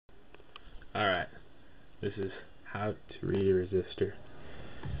Alright, this is how to read a resistor.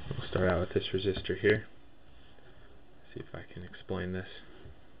 We'll start out with this resistor here. See if I can explain this.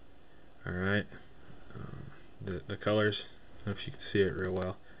 Alright, the colors, I don't know if you can see it real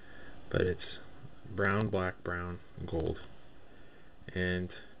well, but it's brown, black, brown, gold. And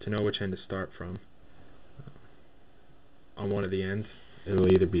to know which end to start from, on one of the ends,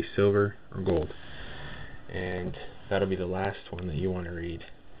 it'll either be silver or gold. And that'll be the last one that you want to read.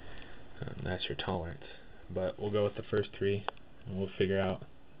 That's your tolerance. But we'll go with the first three and we'll figure out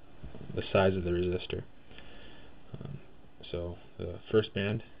the size of the resistor. So the first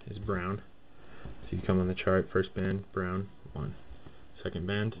band is brown. So you come on the chart, first band, brown, 1. Second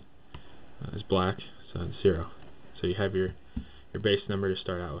band is black, so it's 0. So you have your base number to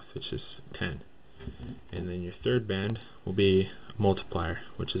start out with, which is 10. And then your third band will be a multiplier,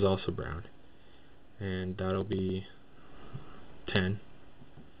 which is also brown. And that'll be 10.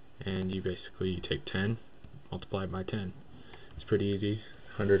 And you take 10, multiply it by 10. It's pretty easy,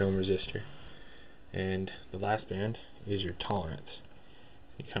 100 ohm resistor. And the last band is your tolerance.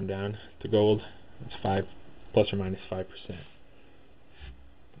 You come down to gold, it's 5 plus or minus 5%.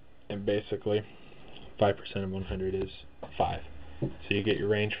 And basically 5% of 100 is 5. So you get your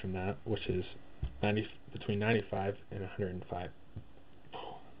range from that, which is between 95 and 105.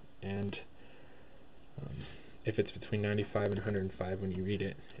 And if it's between 95 and 105 when you read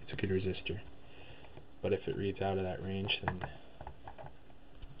it, it's a good resistor. But if it reads out of that range, then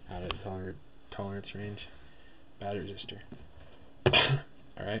out of the tolerance range, bad resistor.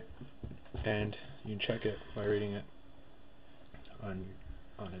 Alright, and you can check it by reading it on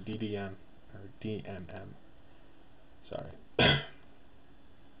a DDM or DMM. Sorry.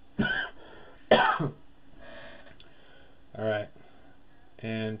 Alright,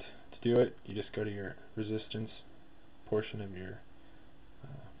 and to do it, you just go to your resistance portion of your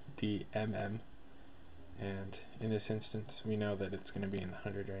DMM, and in this instance we know that it's going to be in the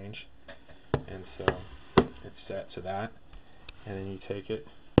 100 range, and so it's set to that, and then you take it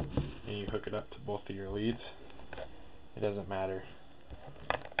and you hook it up to both of your leads. It doesn't matter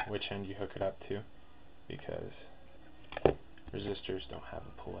which end you hook it up to, because resistors don't have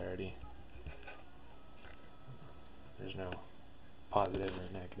a polarity. There's no positive or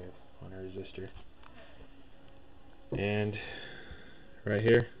negative on a resistor. And right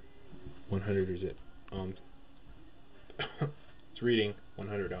here, 100 ohms. It's reading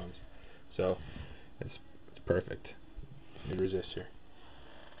 100 ohms, so it's perfect. Good resistor.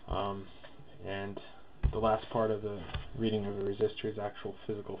 And the last part of the reading of a resistor is actual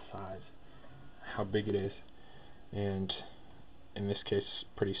physical size, how big it is. And in this case, it's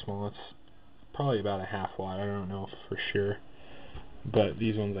pretty small. It's probably about a half watt. I don't know for sure, but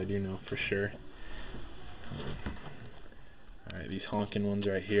these ones I do know for sure. Alright, these honking ones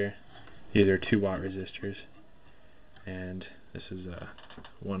right here, these are 2 watt resistors, and this is a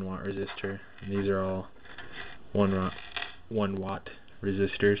 1 watt resistor, and these are all 1 watt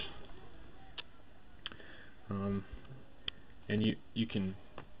resistors. And you can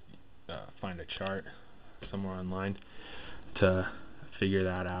find a chart somewhere online to figure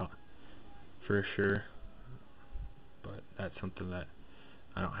that out for sure, but that's something that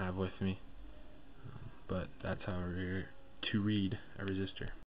I don't have with me. But that's how to read a resistor.